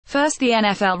First, the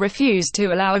NFL refused to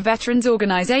allow a veterans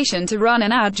organization to run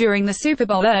an ad during the Super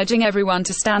Bowl urging everyone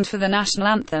to stand for the national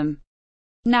anthem.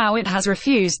 Now it has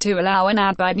refused to allow an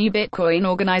ad by a new Bitcoin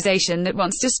organization that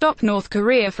wants to stop North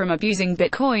Korea from abusing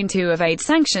Bitcoin to evade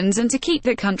sanctions and to keep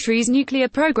the country's nuclear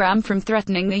program from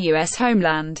threatening the U.S.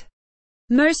 homeland.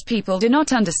 Most people do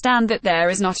not understand that there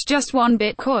is not just one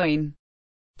Bitcoin.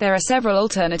 There are several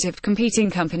alternative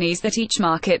competing companies that each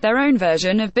market their own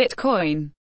version of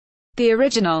Bitcoin. The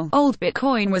original, old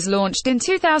Bitcoin was launched in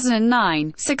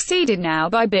 2009, succeeded now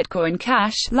by Bitcoin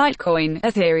Cash, Litecoin,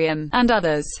 Ethereum, and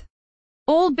others.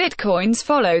 All Bitcoins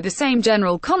follow the same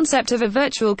general concept of a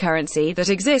virtual currency that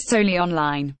exists only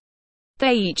online.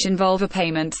 They each involve a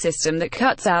payment system that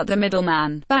cuts out the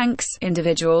middleman. Banks,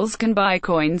 individuals can buy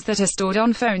coins that are stored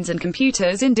on phones and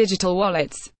computers in digital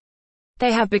wallets.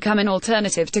 They have become an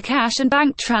alternative to cash and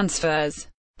bank transfers.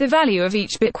 The value of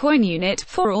each Bitcoin unit,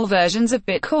 for all versions of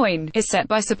Bitcoin, is set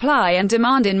by supply and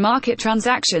demand in market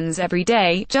transactions every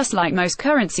day, just like most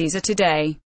currencies are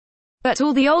today. But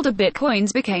all the older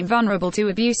Bitcoins became vulnerable to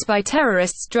abuse by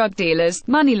terrorists, drug dealers,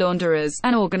 money launderers,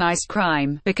 and organized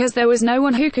crime, because there was no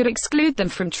one who could exclude them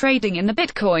from trading in the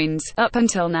Bitcoins, up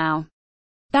until now.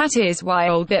 That is why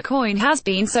old Bitcoin has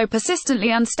been so persistently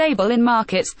unstable in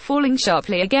markets, falling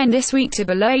sharply again this week to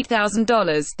below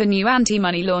 $8,000. The new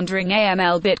anti-money laundering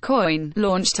AML Bitcoin,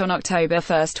 launched on October 1,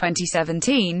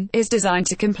 2017, is designed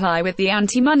to comply with the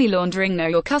anti-money laundering Know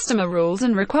Your Customer rules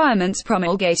and requirements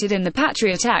promulgated in the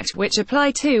Patriot Act, which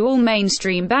apply to all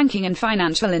mainstream banking and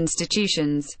financial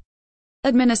institutions.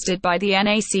 Administered by the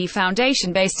NAC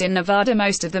Foundation based in Nevada,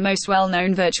 most of the most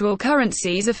well-known virtual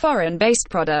currencies are foreign-based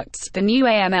products. The new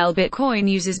AML Bitcoin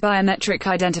uses biometric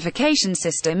identification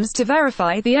systems to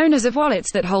verify the owners of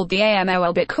wallets that hold the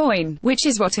AML Bitcoin, which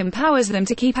is what empowers them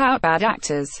to keep out bad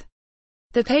actors.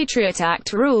 The Patriot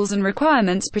Act rules and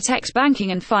requirements protect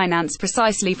banking and finance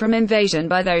precisely from invasion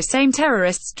by those same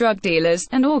terrorists, drug dealers,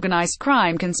 and organized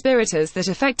crime conspirators that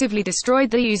effectively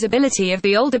destroyed the usability of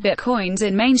the older Bitcoins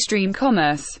in mainstream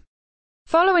commerce.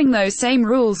 Following those same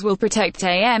rules will protect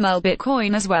AML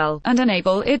Bitcoin as well, and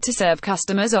enable it to serve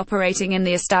customers operating in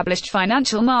the established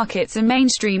financial markets and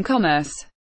mainstream commerce.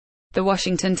 The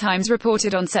Washington Times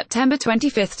reported on September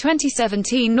 25,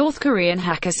 2017, North Korean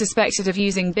hackers suspected of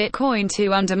using Bitcoin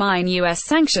to undermine U.S.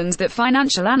 sanctions that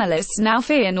financial analysts now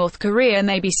fear North Korea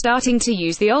may be starting to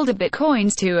use the older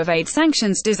Bitcoins to evade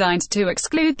sanctions designed to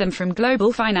exclude them from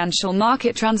global financial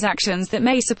market transactions that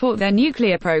may support their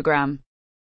nuclear program.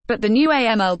 But the new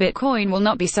AML Bitcoin will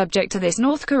not be subject to this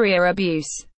North Korea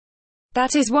abuse.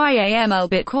 That is why AML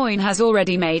Bitcoin has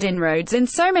already made inroads in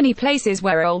so many places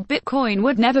where old Bitcoin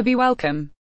would never be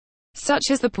welcome,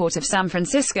 such as the port of San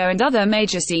Francisco and other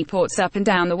major seaports up and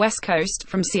down the West Coast,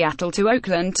 from Seattle to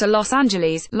Oakland to Los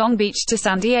Angeles, Long Beach to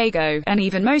San Diego, and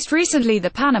even most recently the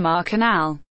Panama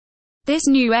Canal. This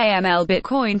new AML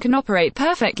Bitcoin can operate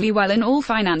perfectly well in all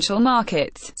financial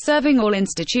markets, serving all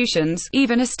institutions,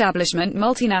 even establishment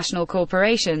multinational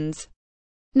corporations.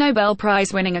 Nobel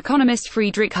Prize-winning economist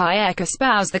Friedrich Hayek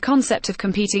espoused the concept of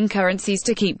competing currencies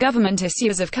to keep government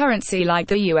issuers of currency like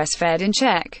the US Fed in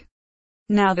check.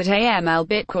 Now that AML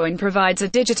Bitcoin provides a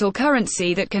digital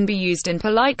currency that can be used in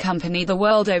polite company the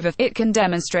world over, it can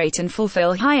demonstrate and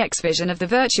fulfill Hayek's vision of the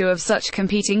virtue of such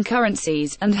competing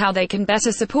currencies, and how they can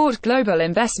better support global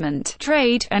investment,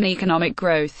 trade, and economic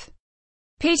growth.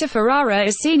 Peter Ferrara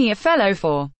is Senior Fellow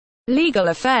for Legal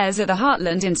Affairs at the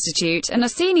Heartland Institute, and a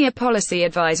Senior Policy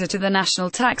Advisor to the National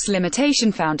Tax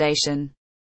Limitation Foundation.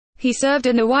 He served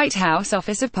in the White House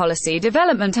Office of Policy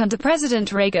Development under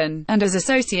President Reagan, and as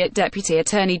Associate Deputy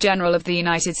Attorney General of the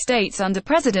United States under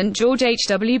President George H.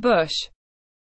 W. Bush.